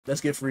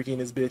Let's get freaky in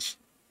this bitch.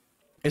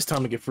 It's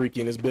time to get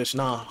freaky in this bitch.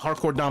 Nah,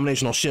 hardcore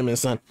domination on shipment,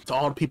 son. To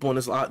all the people in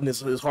this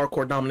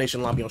hardcore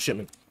domination lobby on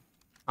shipment,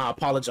 I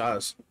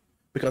apologize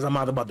because I'm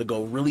either about to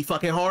go really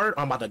fucking hard, or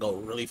I'm about to go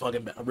really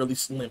fucking bad, really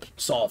limp,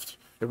 soft,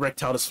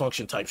 erectile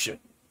dysfunction type shit.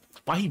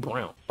 Why he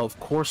brown? Of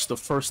course, the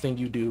first thing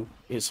you do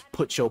is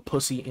put your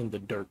pussy in the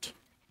dirt.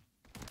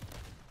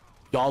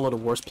 Y'all are the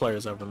worst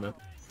players ever, man.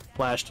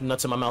 Flashed,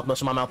 nuts in my mouth,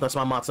 nuts in my mouth, nuts in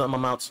my mouth, nuts in my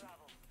mouth.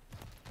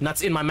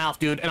 Nuts in my mouth,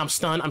 dude, and I'm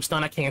stunned,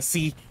 I can't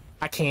see.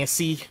 I can't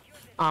see.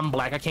 I'm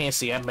black, I can't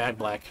see, I'm back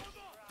black.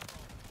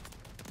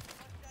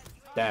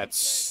 That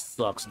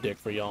sucks dick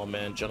for y'all,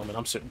 man. Gentlemen,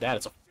 I'm certain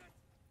that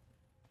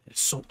it's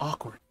so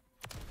awkward.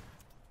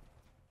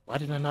 Why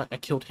did I not? I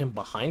killed him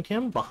behind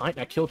him?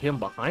 I killed him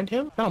behind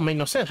him? That don't make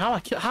no sense. How I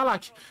kill him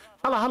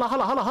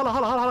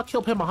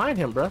behind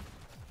him, bruh?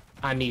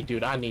 I need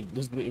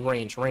this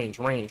range.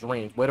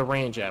 Where the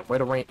range at? Where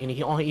the range? And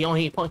he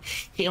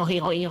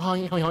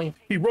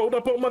rolled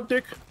up on my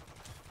dick.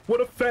 What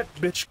a fat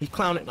bitch. He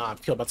clowning. Nah, I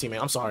killed my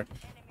teammate.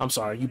 I'm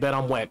sorry. You bet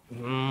I'm wet.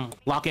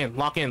 Lock in.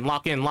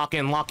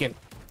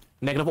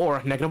 Negative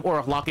aura,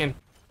 lock in.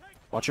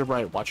 Watch your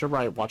right.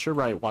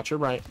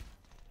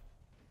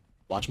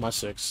 Watch my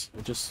 6.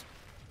 Just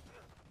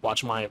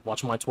watch my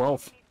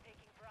 12.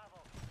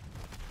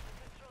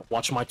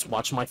 Watch my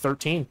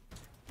 13.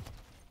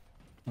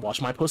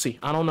 Watch my pussy.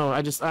 I don't know.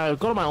 I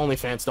go to my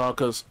OnlyFans, dog,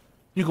 because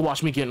you can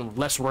watch me getting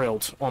less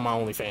railed on my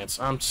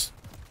OnlyFans.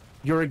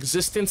 Your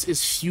existence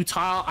is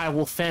futile. I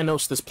will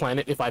Thanos this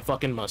planet if I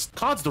fucking must.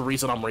 COD's the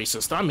reason I'm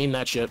racist. I mean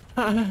that shit.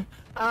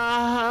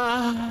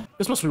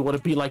 This must be what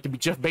it'd be like to be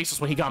Jeff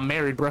Bezos when he got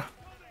married, bruh.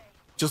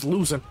 Just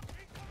losing.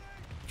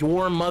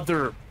 Your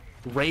mother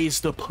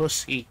raised a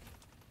pussy.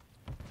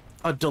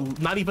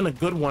 Not even a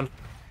good one.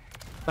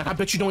 Like, I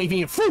bet you don't even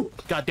eat fruit.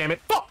 God damn it.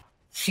 Fuck!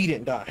 He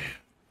didn't die.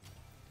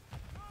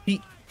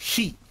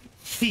 He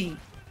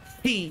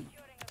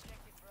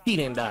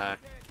didn't die.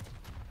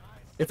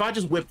 If I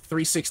just whipped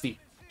 360, you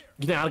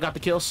think I'd got the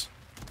kills?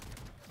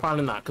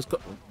 Probably not, because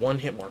 1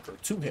 hit marker,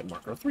 2 hit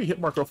marker, 3 hit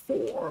marker,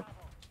 4.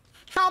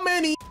 How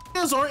many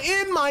are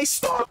in my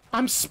stock?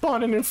 I'm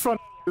spawning in front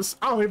of this.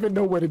 I don't even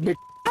know where to nick.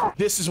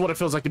 This is what it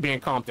feels like to be in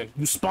Compton.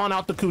 You spawn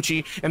out the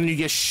coochie, and then you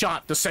get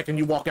shot the second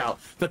you walk out.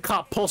 The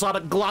cop pulls out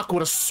a Glock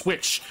with a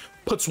switch,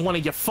 puts one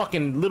of your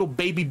fucking little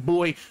baby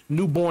boy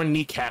newborn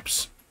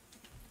kneecaps.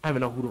 I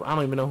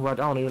don't even know.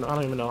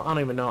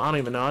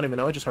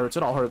 It just hurts.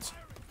 It all hurts.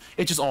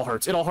 It all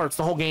hurts.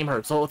 The whole game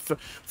hurts. So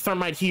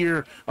thermite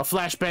here, a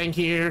flashbang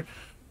here.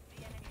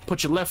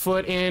 Put your left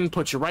foot in,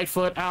 put your right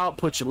foot out,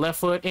 put your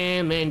left foot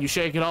in, then you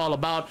shake it all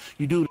about.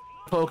 You do the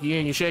pokey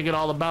and you shake it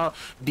all about.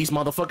 These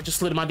motherfuckers just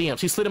slid in my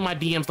DMs. He slid in my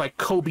DMs like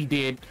Kobe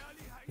did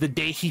the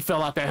day he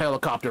fell out that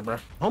helicopter, bro.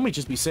 Homie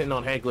just be sitting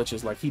on head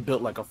glitches like he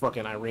built like a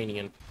fucking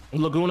Iranian.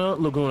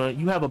 Laguna,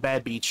 you have a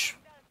bad beach.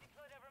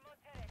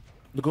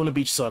 Laguna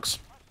Beach sucks.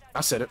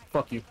 I said it.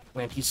 Fuck you.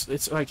 Man, I'm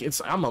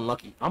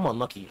unlucky. I'm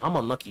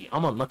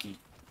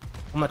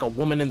like a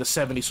woman in the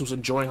 70s who's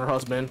enjoying her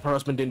husband. Her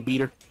husband didn't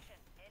beat her.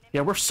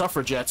 Yeah, we're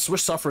suffragettes.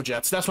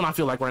 That's what I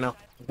feel like right now.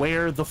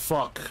 Where the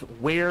fuck?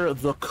 Where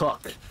the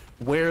cuck?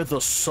 Where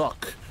the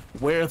suck?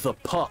 Where the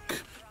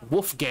puck?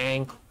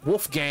 Wolfgang.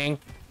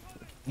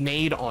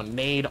 Nade on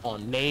nade.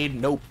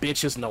 No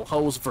bitches, no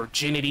hoes.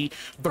 Virginity.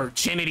 The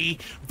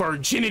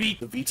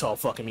VTOL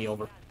fucking me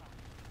over.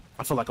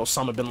 I feel like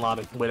Osama bin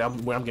Laden where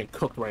I'm getting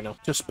cooked right now.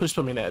 Just put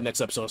me in that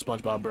next episode of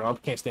SpongeBob, bro. I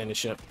can't stand this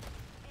shit.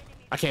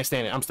 I can't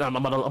stand it. I'm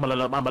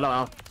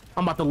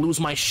about to lose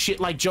my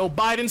shit like Joe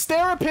Biden's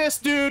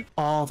therapist, dude.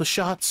 All the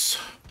shots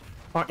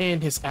are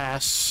in his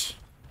ass.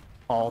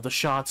 All the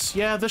shots,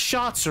 yeah, the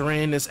shots are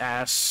in his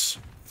ass.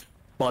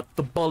 But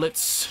the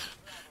bullets,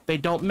 they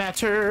don't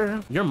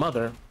matter. Your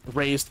mother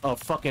raised a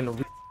fucking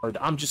retard.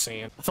 I'm just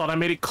saying. I thought I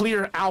made it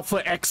clear.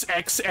 Alpha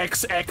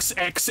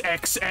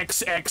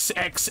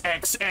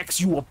XXXXXXXXXXX.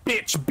 You a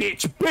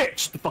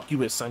bitch. The fuck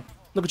you is, son.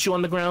 Look at you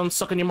on the ground,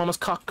 sucking your mama's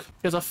cock.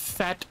 There's a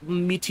fat,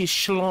 meaty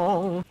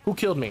schlong. Who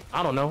killed me?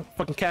 I don't know.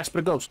 Fucking Casper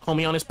the Ghost.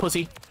 Homie on his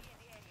pussy.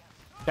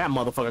 That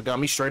motherfucker got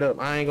me straight up.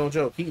 I ain't gonna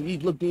joke. He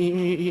looked.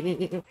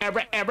 And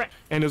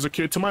there's a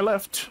kid to my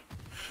left.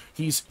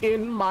 He's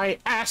in my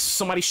ass.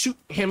 Somebody shoot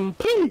him,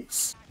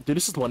 please. Dude,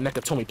 this is what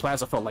Nakatomi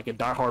Plaza felt like in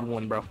Die Hard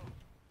 1, bro.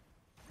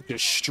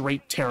 Just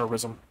straight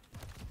terrorism.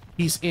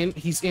 He's in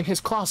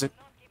his closet.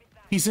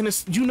 He's in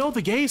his. You know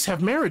the gays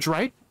have marriage,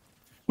 right?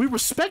 We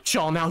respect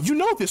y'all now. You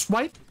know this,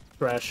 right?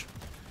 Trash.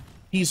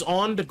 He's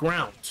on the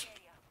ground.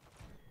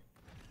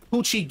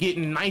 Poochie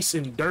getting nice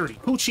and dirty.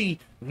 Poochie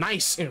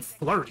nice and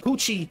flirty.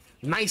 Poochie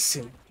nice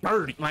and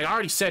dirty. Like, I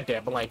already said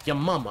that, but like, your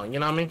mama, you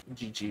know what I mean?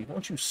 GG. Why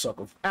don't you suck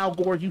of Al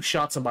Gore, you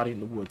shot somebody in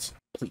the woods.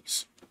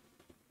 Please.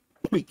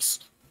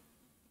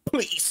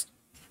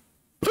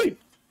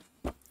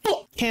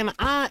 Can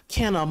a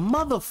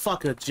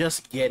motherfucker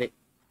just get it?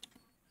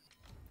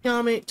 You know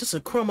what I mean? Just a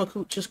crumb of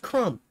cooch. Just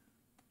crumb.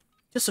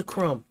 Just a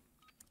crumb.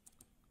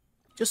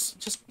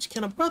 Just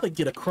can a brother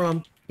get a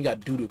crumb? You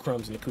got doo-doo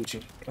crumbs in the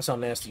coochie. That's how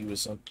nasty you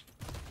is, son.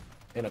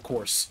 And of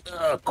course.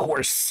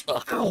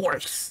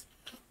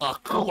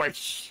 Of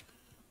course.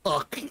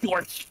 Of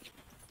course.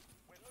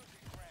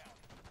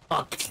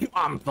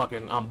 I'm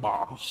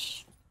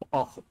boss.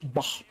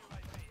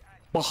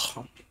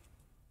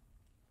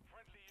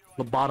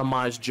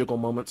 Lobotomized jiggle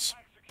moments.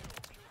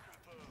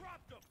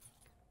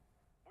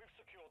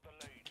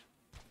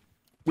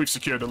 We've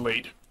secured the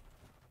lead.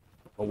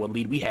 Oh, what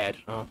lead we had?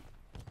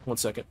 1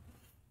 second.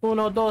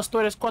 Uno, dos,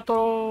 tres, cuatro.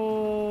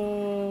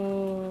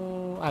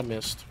 I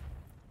missed.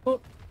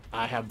 Oh,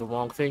 I have the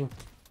wrong thing.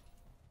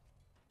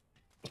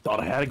 Thought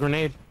I had a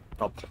grenade.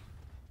 Oh.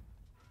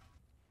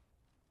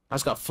 I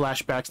just got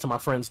flashbacks to my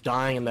friends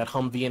dying in that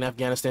Humvee in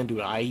Afghanistan due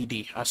to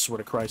IED. I swear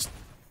to Christ.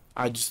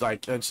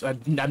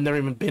 I've never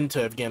even been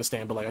to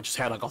Afghanistan, but like I just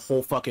had like a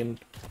whole fucking,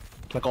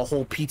 like a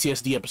whole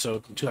PTSD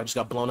episode until I just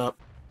got blown up.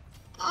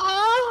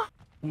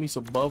 Homie's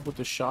above with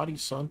the shotty,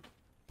 son.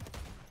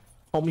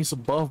 Homie's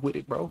above with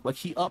it, bro. Like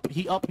he up,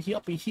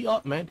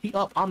 man. He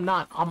up. I'm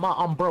not.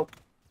 I'm broke.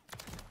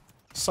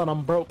 Son,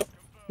 I'm broke.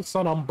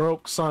 Son, I'm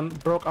broke. Son,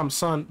 broke. I'm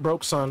son.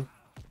 Broke, son.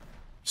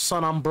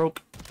 Son, I'm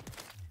broke.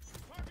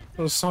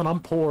 Son, I'm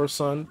poor,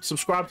 son.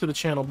 Subscribe to the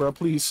channel, bro,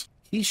 please.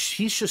 He's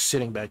just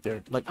sitting back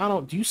there. Like,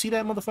 do you see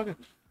that motherfucker?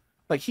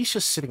 Like, he's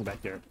just sitting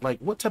back there. Like,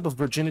 what type of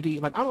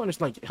virginity? Like, I don't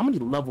understand, like, how many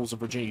levels of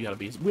virginity you gotta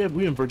be?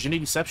 We in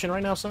virginityception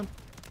right now, son?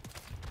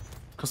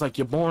 Cause, like,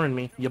 you're boring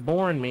me. You're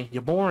boring me.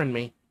 You're boring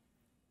me.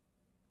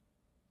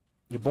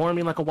 You're boring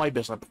me like a white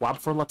bitch. Like, why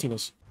for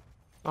Latinos?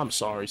 I'm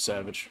sorry,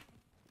 Savage.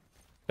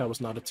 That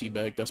was not a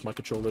teabag. That's my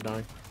controller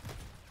dying.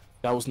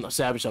 That was not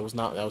Savage. That was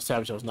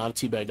Savage. That was not a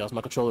teabag. That was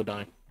my controller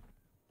dying.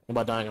 And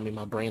by dying, I mean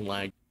my brain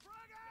lag.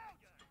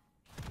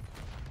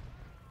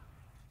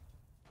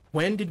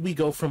 When did we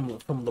go from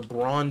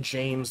LeBron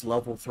James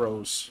level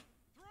throws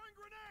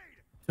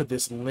to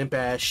this limp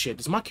ass shit?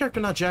 Does my character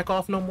not jack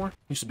off no more?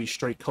 Used to be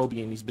straight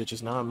Kobe in these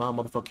bitches. Now my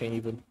motherfucker can't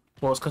even.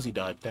 Well, it's because he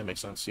died. That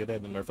makes sense. Yeah, they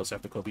had to nerf us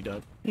after Kobe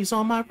died. He's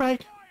on my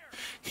right.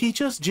 He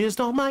just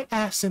jizzed on my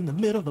ass in the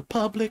middle of the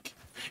public,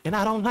 and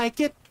I don't like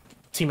it.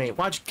 Teammate,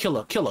 why'd you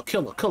killer?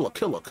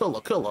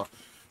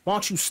 Why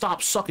don't you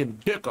stop sucking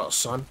dick,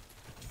 son?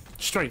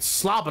 Straight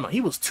slobbing.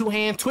 He was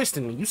two-hand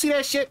twisting me. You see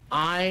that shit?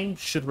 I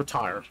should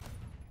retire.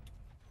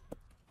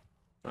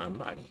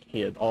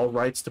 He had all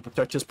rights to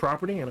protect his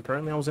property, and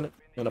apparently I was in it.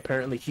 And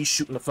apparently he's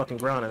shooting the fucking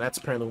ground, and that's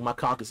apparently where my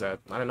cock is at.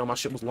 I didn't know my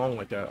shit was long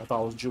like that. I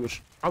thought I was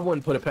Jewish. I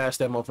wouldn't put it past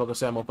that motherfucker.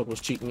 That motherfucker was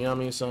cheating, you know what I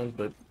mean, son?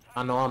 But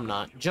I know I'm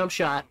not. Jump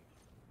shot.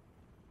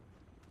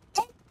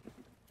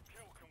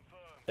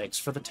 Thanks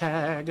for the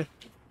tag.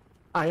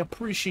 I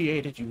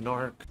appreciate it, you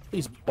narc.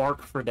 Please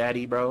bark for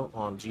daddy, bro,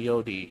 on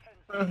GOD.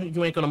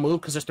 You ain't gonna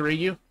move because there's 3 of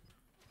you?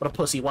 What a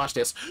pussy. Watch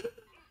this.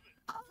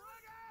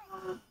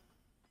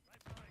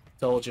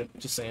 Told you.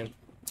 Just saying.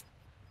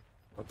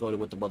 I'll go to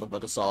with the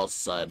motherfucking sauce,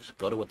 son.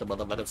 Go to with the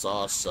motherfucking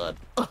sauce, son.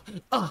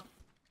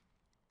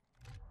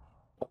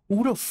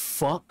 Who the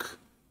fuck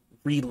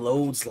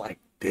reloads like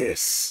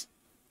this?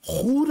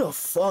 Who the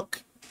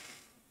fuck?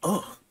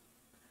 Ugh.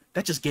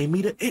 That just gave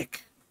me the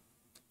ick.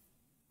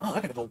 Oh,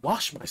 I gotta go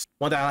wash myself.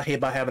 One thing I hate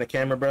about having a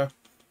camera, bro.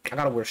 I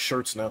gotta wear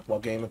shirts now while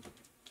gaming.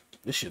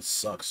 This shit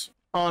sucks.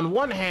 On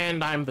one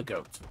hand, I'm the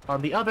GOAT.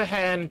 On the other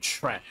hand,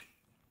 trash.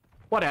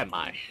 What am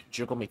I?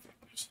 Jiggle me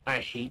fingers. I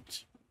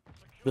hate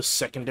the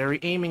secondary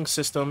aiming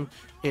system.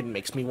 It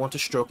makes me want to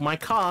stroke my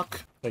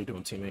cock. How you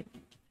doing, teammate?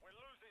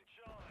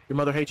 Your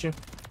mother hates you?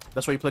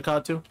 That's why you play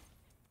COD too?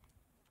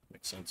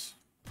 Makes sense.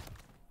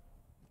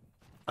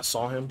 I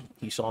saw him.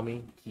 He saw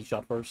me. He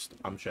shot first.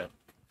 I'm shit.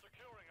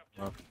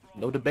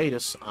 No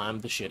debatus. I'm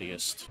the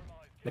shittiest.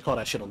 They call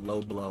that shit a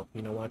low blow.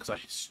 You know why? Because I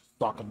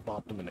sock and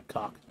bopped him in the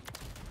cock.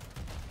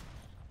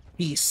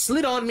 He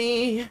slid on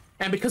me,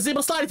 and because they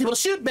will slide, he will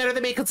shoot better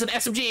than me because it's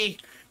an SMG.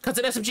 Because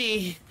it's an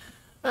SMG.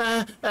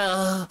 Oh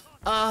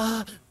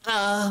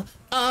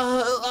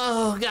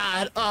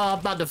god. Oh, I'm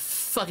about to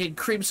fucking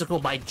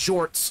creamsicle my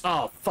jorts.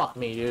 Oh, fuck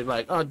me, dude.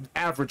 Like,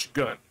 average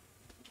gun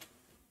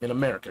in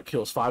America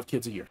kills 5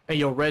 kids a year. Hey,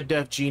 yo, Red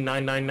Def G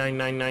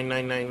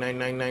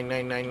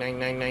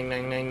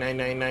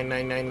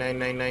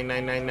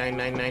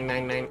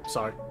 999999999999999999999999999999999999999999999999999999999999999999999999999999999999999999999999999999999999999.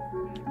 Sorry,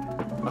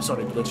 I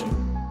started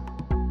glitching.